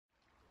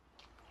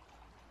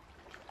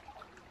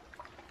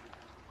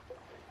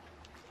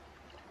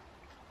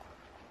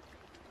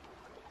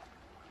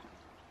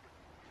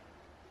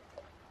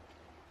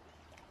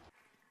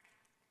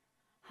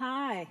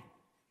Hi,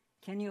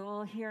 can you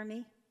all hear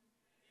me?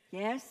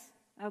 Yes?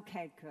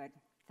 Okay, good,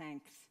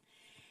 thanks.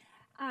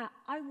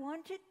 I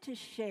wanted to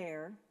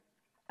share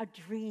a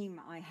dream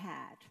I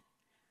had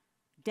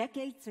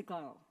decades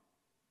ago.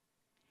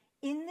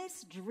 In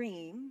this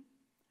dream,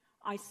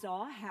 I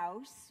saw a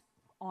house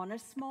on a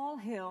small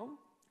hill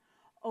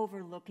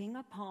overlooking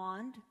a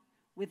pond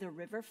with a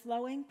river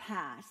flowing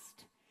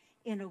past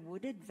in a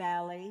wooded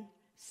valley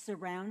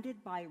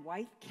surrounded by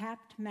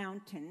white-capped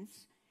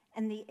mountains,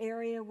 and the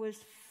area was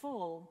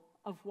full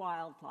of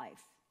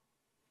wildlife.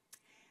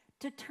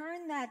 To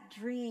turn that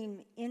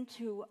dream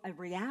into a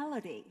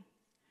reality,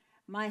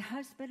 my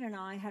husband and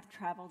I have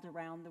traveled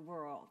around the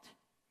world,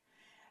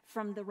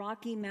 from the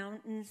Rocky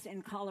Mountains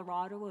in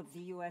Colorado of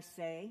the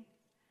USA,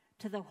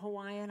 to the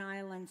Hawaiian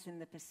Islands in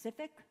the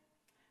Pacific,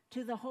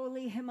 to the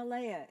holy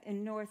Himalaya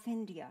in North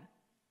India.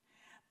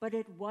 But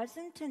it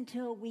wasn't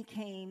until we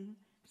came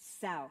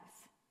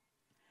south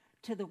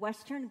to the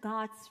Western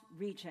Ghats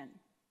region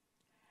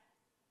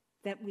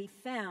that we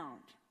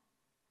found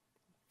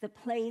the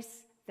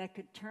place that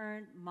could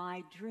turn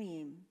my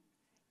dream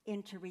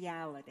into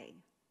reality.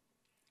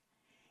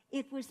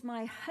 It was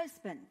my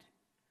husband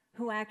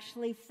who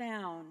actually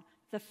found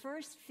the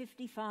first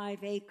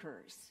 55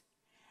 acres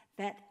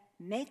that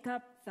make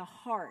up the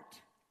heart,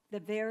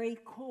 the very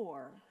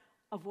core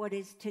of what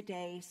is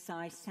today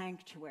SAI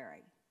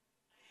Sanctuary.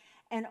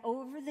 And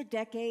over the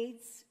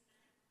decades,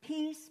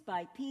 piece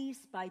by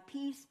piece by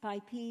piece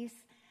by piece,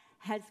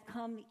 has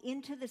come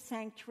into the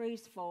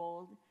sanctuary's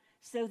fold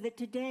so that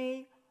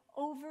today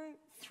over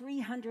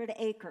 300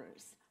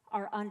 acres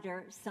are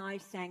under SAI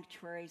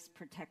Sanctuary's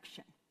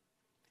protection.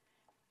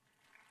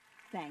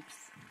 Thanks.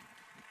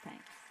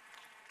 Thanks.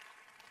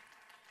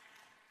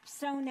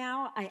 So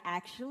now I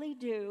actually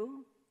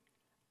do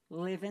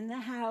live in the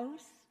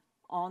house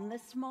on the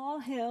small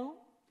hill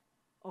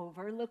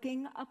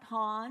overlooking a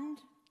pond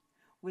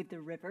with the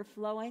river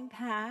flowing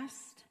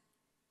past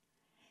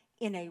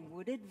in a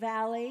wooded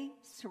valley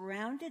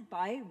surrounded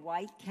by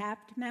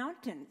white-capped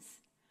mountains.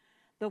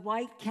 The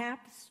white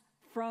caps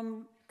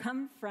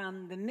come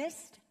from the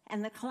mist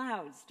and the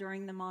clouds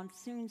during the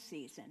monsoon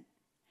season.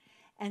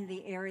 And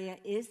the area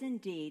is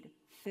indeed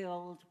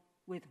filled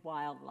with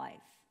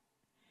wildlife.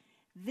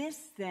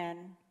 This,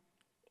 then,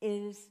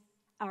 is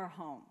our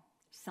home,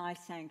 SAI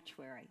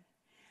Sanctuary.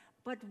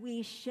 But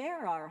we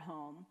share our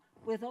home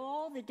with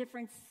all the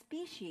different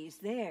species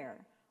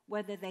there,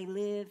 whether they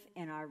live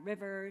in our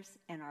rivers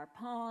and our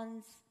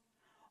ponds,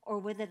 or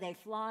whether they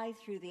fly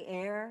through the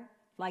air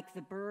like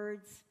the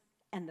birds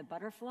and the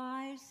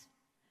butterflies.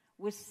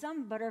 With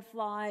some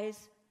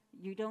butterflies,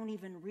 you don't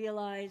even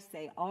realize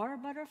they are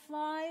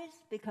butterflies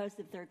because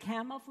of their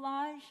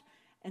camouflage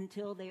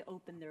until they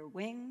open their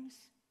wings,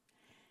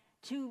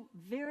 to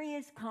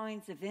various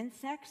kinds of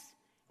insects,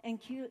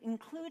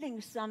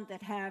 including some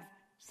that have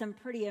some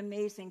pretty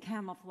amazing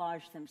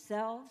camouflage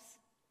themselves,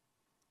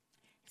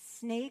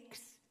 snakes,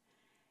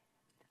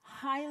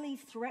 highly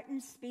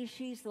threatened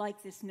species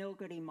like this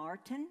Nilgiri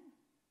marten,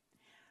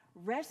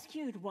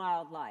 rescued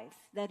wildlife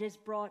that is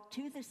brought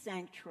to the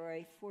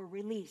sanctuary for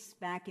release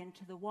back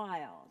into the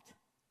wild,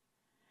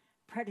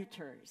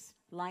 predators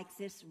like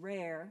this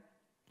rare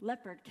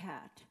leopard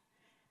cat,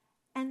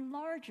 and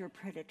larger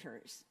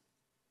predators,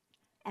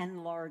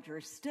 and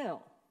larger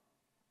still.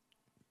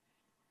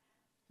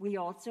 We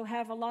also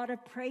have a lot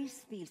of prey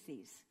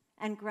species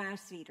and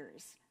grass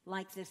eaters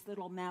like this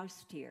little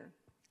mouse deer,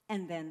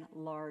 and then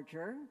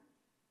larger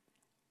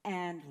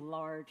and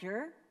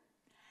larger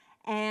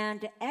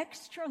and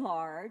extra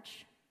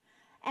large,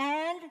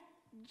 and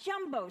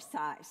jumbo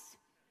size.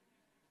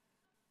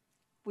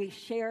 We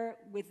share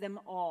with them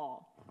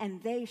all,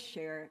 and they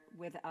share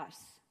with us.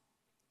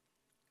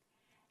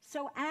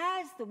 So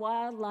as the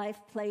wildlife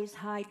plays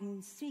hide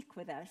and seek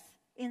with us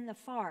in the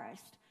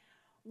forest,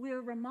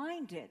 we're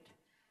reminded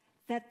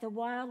that the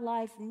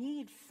wildlife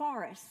need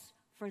forests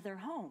for their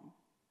home.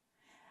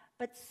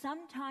 But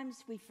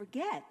sometimes we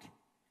forget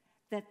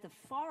that the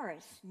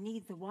forests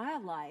need the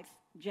wildlife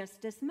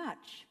just as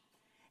much.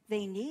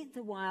 They need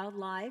the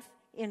wildlife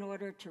in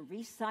order to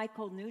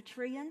recycle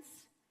nutrients,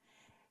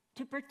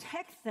 to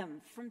protect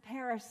them from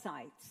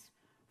parasites,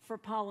 for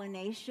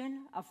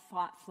pollination of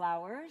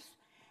flowers,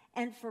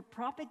 and for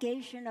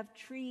propagation of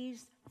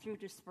trees through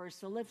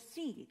dispersal of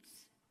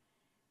seeds.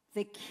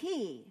 The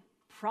key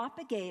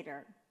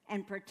propagator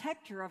and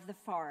protector of the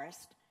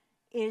forest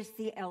is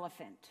the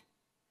elephant.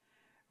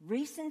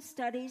 Recent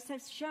studies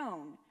have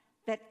shown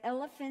that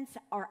elephants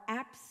are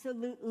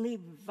absolutely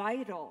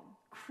vital,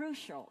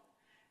 crucial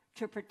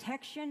to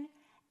protection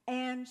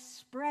and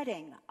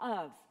spreading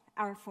of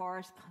our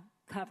forest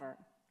cover.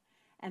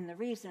 And the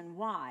reason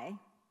why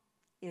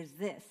is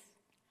this.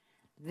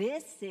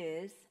 This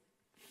is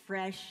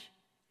fresh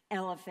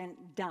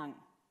elephant dung.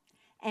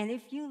 And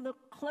if you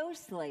look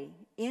closely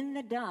in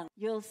the dung,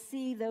 you'll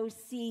see those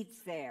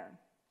seeds there.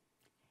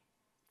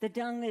 The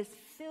dung is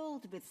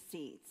filled with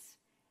seeds.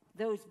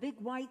 Those big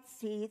white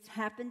seeds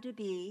happen to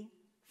be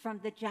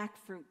from the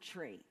jackfruit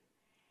tree.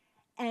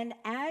 And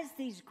as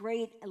these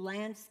great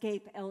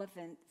landscape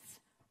elephants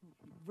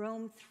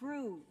roam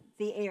through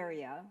the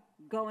area,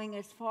 going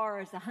as far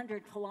as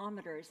 100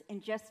 kilometers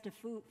in just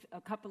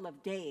a couple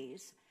of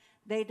days.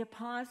 They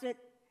deposit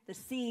the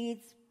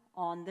seeds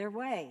on their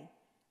way,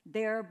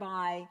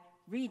 thereby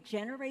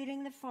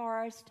regenerating the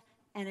forest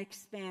and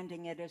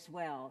expanding it as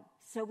well.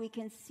 So we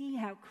can see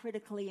how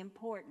critically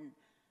important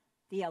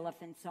the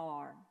elephants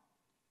are.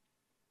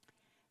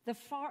 The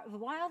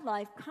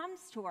wildlife comes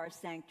to our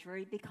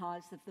sanctuary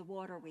because of the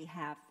water we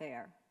have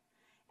there,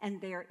 and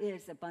there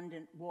is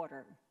abundant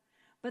water.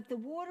 But the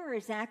water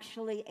is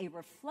actually a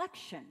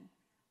reflection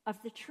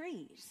of the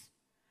trees,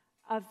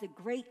 of the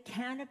great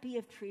canopy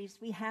of trees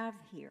we have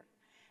here,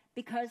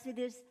 because it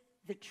is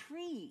the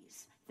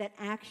trees that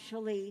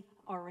actually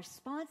are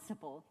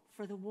responsible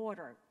for the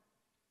water.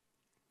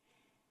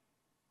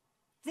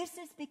 This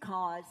is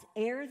because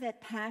air that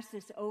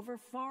passes over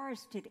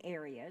forested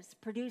areas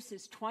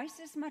produces twice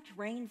as much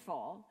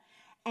rainfall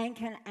and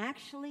can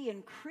actually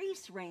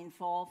increase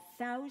rainfall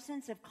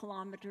thousands of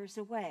kilometers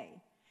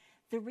away.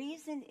 The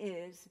reason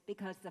is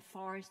because the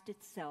forest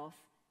itself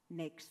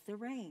makes the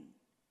rain.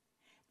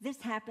 This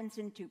happens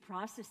in two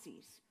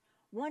processes.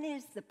 One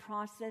is the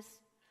process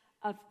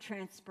of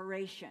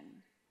transpiration.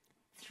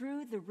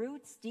 Through the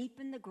roots deep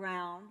in the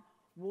ground,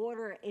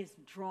 water is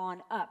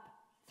drawn up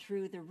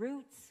through the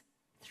roots,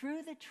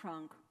 through the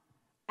trunk,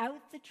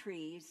 out the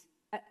trees,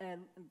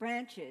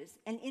 branches,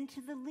 and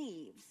into the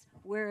leaves,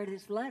 where it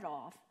is let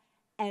off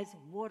as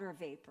water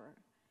vapor.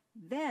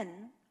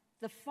 Then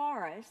the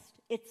forest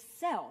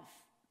itself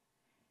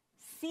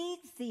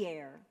seeds the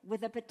air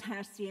with a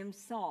potassium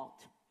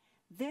salt.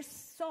 This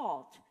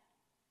salt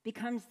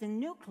becomes the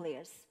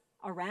nucleus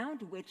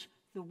around which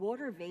the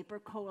water vapor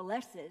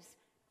coalesces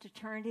to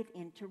turn it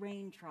into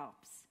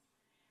raindrops.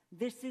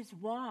 This is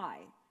why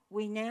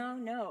we now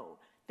know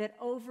that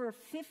over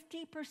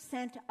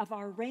 50% of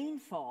our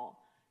rainfall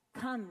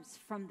comes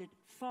from the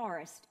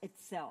forest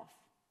itself.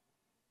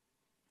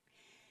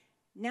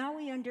 Now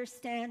we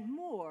understand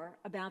more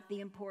about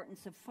the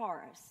importance of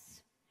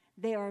forests.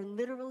 They are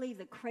literally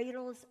the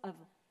cradles of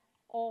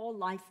all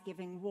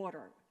life-giving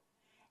water.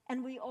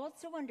 And we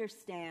also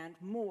understand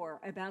more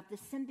about the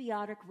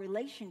symbiotic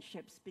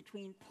relationships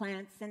between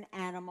plants and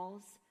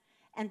animals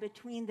and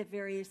between the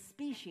various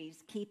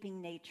species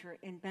keeping nature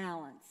in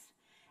balance.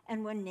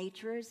 And when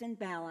nature is in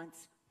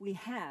balance, we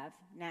have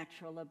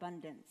natural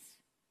abundance.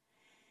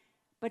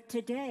 But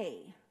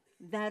today,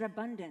 that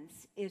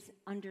abundance is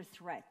under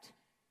threat.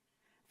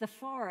 The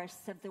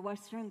forests of the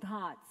Western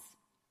Ghats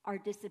are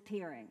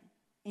disappearing.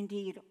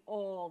 Indeed,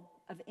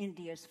 all of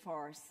India's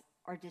forests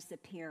are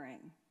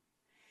disappearing.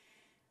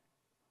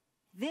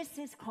 This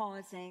is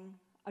causing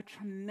a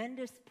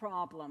tremendous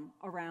problem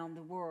around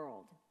the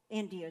world.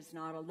 India is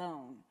not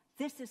alone.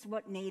 This is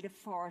what native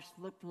forests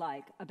looked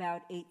like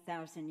about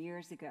 8,000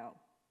 years ago.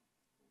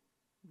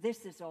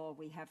 This is all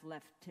we have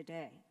left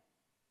today.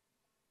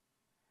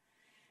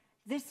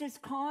 This is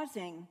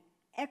causing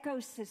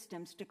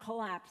ecosystems to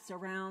collapse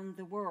around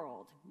the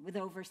world, with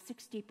over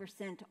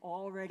 60%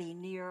 already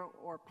near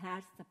or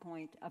past the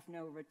point of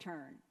no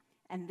return.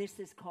 And this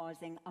is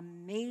causing a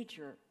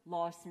major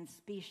loss in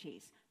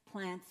species,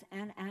 plants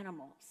and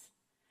animals.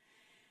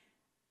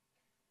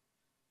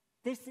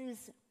 This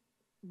is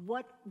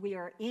what we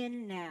are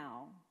in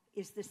now,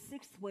 is the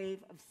sixth wave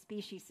of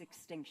species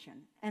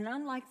extinction. And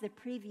unlike the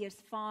previous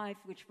 5,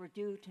 which were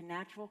due to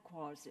natural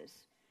causes,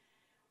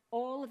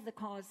 all of the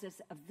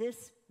causes of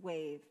this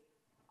wave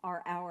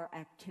are our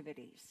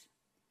activities.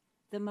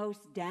 The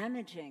most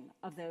damaging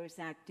of those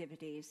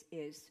activities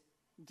is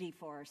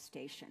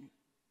deforestation.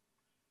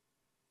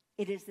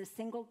 It is the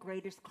single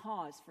greatest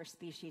cause for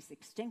species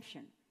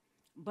extinction,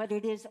 but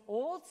it is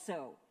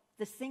also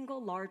the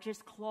single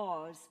largest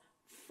cause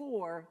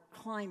for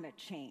climate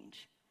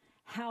change.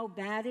 How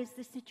bad is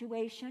the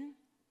situation?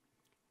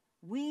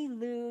 We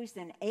lose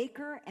 1.5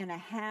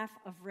 acres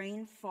of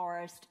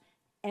rainforest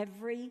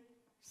every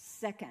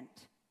second.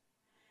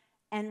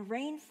 And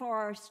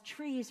rainforest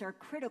trees are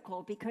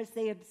critical because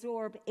they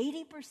absorb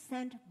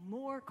 80%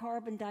 more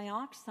carbon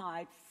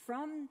dioxide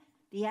from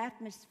the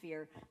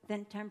atmosphere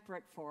than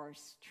temperate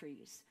forest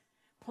trees.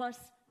 Plus,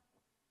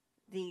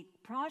 the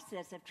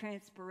process of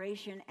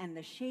transpiration and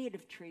the shade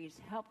of trees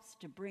helps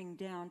to bring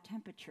down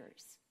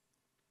temperatures.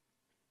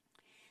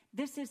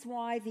 This is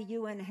why the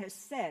UN has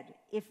said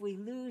if we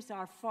lose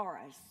our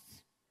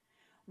forests,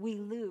 we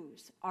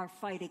lose our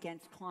fight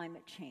against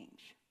climate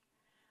change.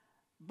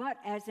 But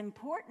as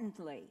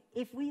importantly,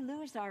 if we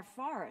lose our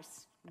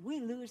forests, we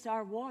lose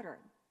our water.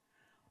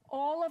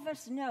 All of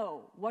us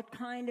know what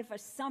kind of a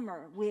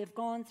summer we have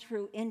gone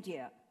through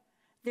India.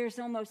 There's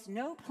almost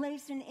no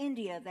place in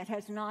India that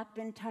has not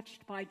been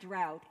touched by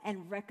drought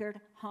and record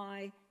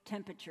high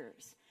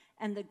temperatures.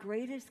 And the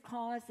greatest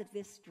cause of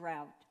this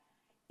drought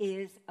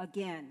is,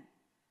 again,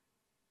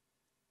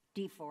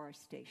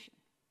 deforestation.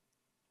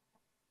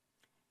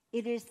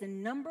 It is the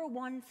number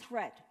one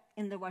threat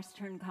in the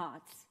Western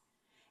Ghats.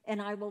 And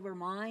I will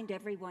remind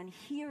everyone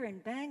here in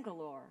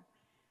Bangalore,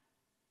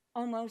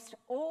 almost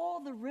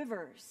all the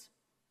rivers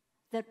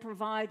that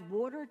provide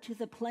water to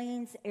the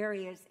plains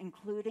areas,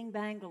 including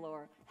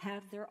Bangalore,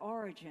 have their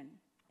origin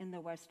in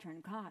the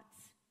Western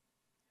Ghats.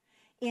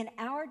 In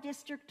our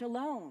district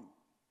alone,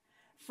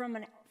 from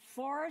a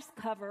forest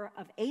cover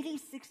of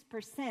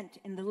 86%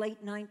 in the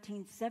late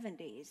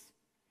 1970s,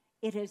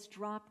 it has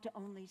dropped to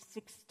only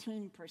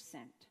 16%.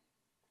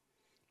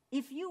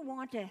 If you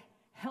want a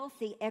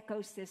healthy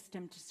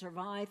ecosystem to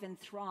survive and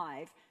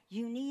thrive,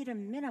 you need a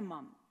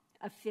minimum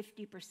of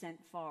 50%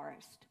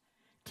 forest.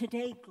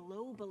 Today,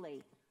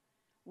 globally,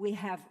 we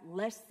have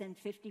less than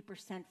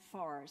 50%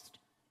 forest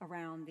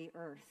around the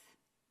earth.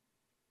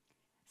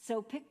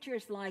 So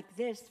pictures like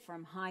this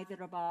from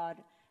Hyderabad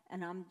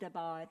and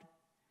Ahmedabad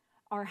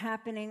are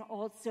happening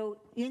also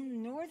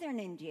in northern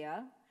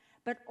India,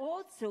 but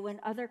also in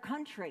other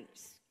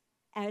countries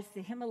as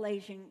the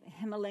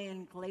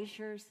Himalayan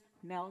glaciers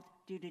melt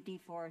due to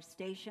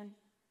deforestation,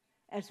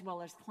 as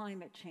well as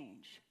climate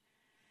change.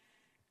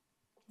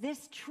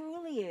 This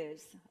truly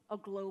is a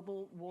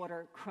global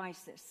water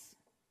crisis.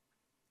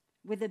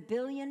 With 1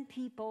 billion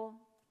people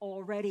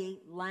already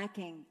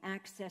lacking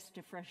access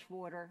to fresh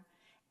water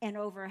and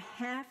over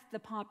half the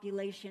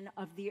population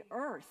of the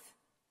earth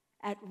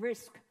at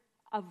risk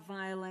of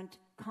violent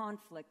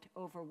conflict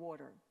over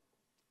water.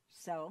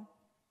 So,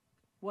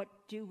 what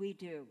do we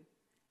do?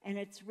 And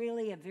it's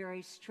really a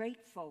very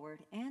straightforward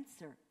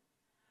answer.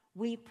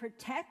 We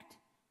protect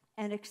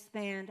and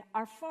expand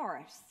our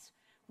forests.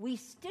 We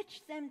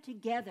stitch them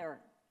together,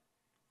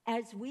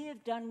 as we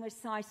have done with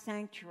SAI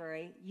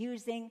Sanctuary,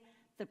 using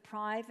the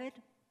private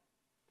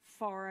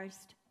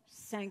forest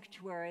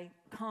sanctuary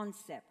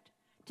concept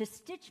to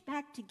stitch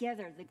back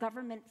together the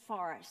government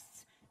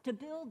forests, to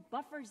build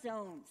buffer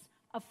zones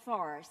of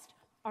forest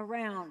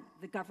around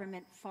the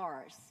government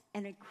forests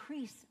and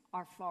increase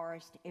our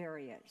forest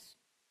areas.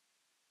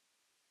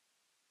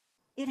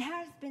 It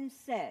has been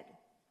said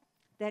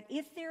that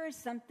if there is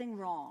something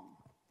wrong,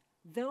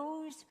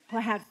 those who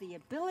have the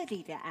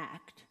ability to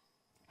act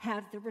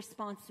have the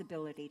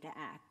responsibility to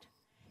act.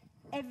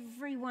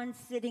 Everyone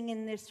sitting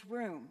in this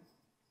room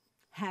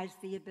has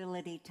the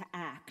ability to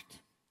act,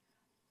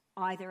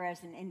 either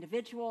as an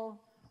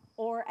individual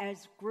or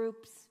as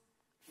groups,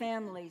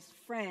 families,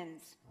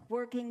 friends,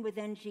 working with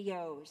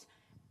NGOs,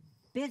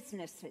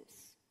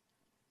 businesses.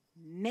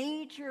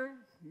 Major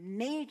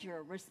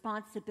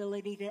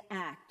responsibility to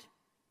act,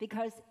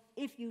 because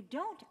if you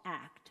don't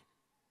act,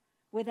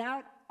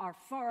 without our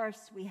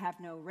forests, we have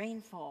no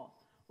rainfall.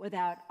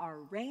 Without our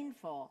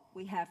rainfall,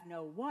 we have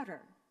no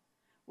water.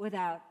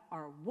 Without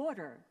our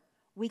water,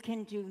 we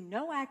can do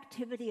no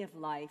activity of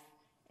life.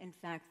 In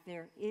fact,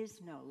 there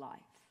is no life.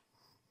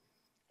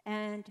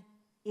 And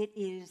it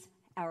is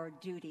our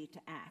duty to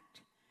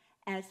act,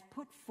 as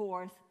put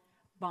forth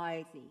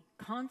by the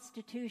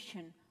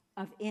Constitution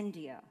of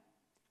India.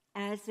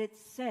 As it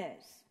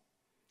says,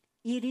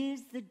 it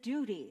is the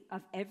duty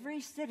of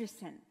every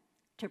citizen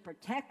to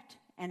protect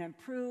and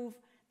improve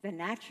the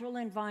natural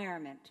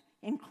environment,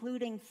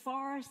 including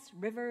forests,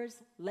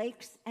 rivers,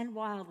 lakes, and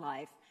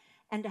wildlife,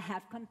 and to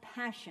have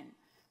compassion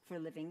for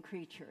living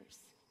creatures.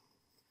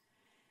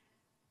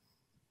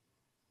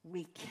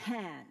 We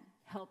can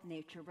help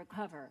nature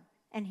recover.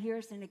 And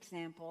here's an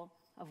example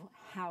of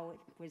how it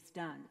was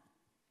done.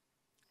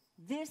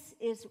 This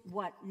is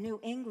what New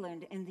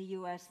England in the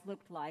U.S.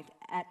 looked like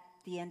at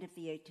the end of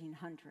the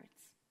 1800s.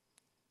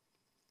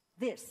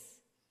 This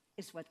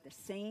is what the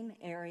same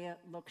area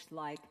looks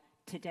like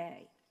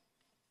today.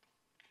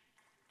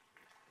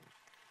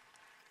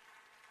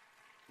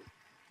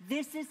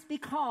 This is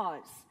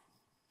because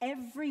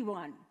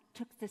everyone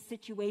took the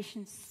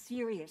situation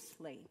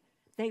seriously.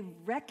 They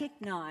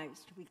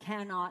recognized we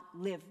cannot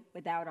live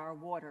without our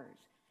waters,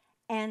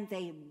 and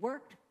they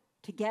worked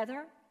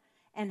together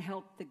and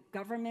helped the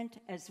government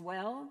as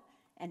well,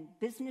 and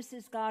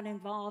businesses got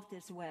involved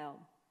as well.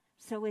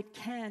 So it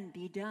can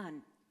be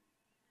done.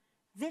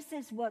 This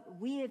is what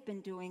we have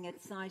been doing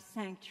at SAI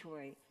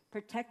Sanctuary,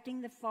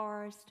 protecting the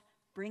forest,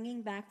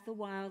 bringing back the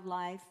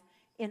wildlife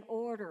in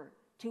order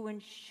to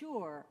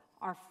ensure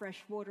our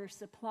freshwater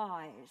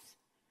supplies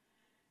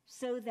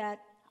so that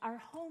our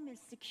home is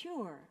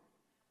secure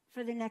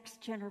for the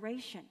next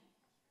generation.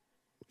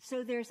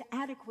 So there's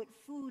adequate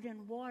food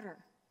and water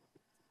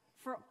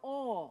for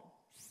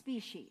all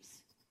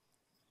species,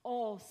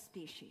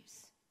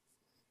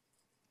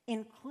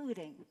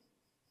 including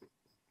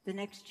the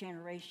next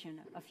generation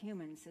of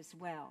humans as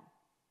well.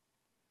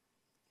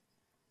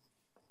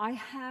 I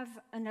have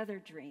another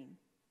dream,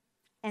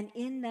 and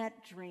in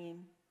that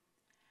dream,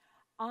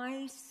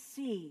 I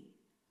see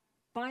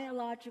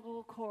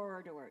biological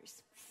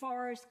corridors,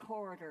 forest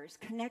corridors,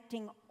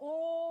 connecting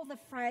all the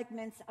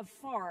fragments of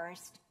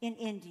forest in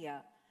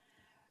India,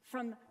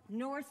 from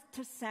north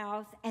to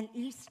south and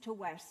east to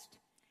west.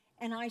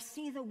 And I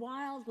see the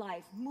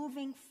wildlife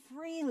moving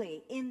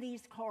freely in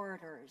these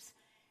corridors.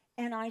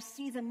 And I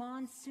see the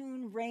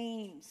monsoon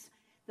rains,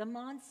 the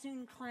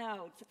monsoon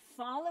clouds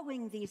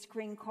following these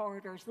green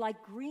corridors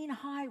like green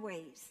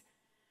highways,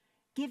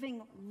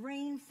 giving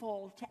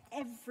rainfall to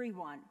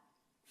everyone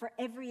for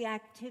every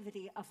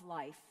activity of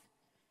life.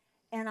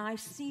 And I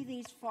see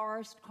these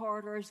forest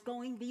corridors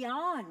going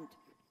beyond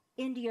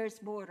India's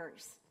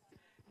borders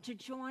to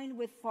join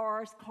with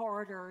forest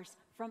corridors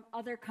from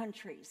other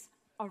countries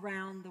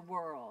around the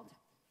world,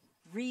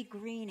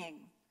 regreening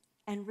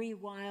and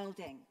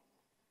rewilding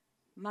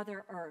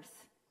Mother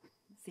Earth,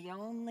 the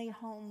only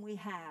home we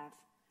have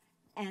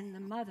and the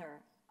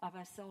mother of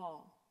us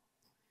all.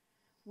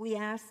 We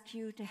ask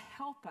you to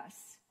help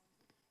us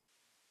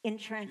in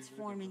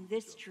transforming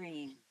this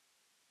dream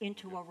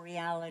into a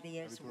reality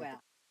as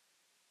well.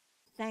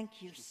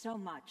 Thank you so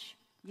much.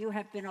 You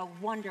have been a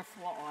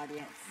wonderful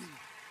audience.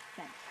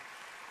 Thank you.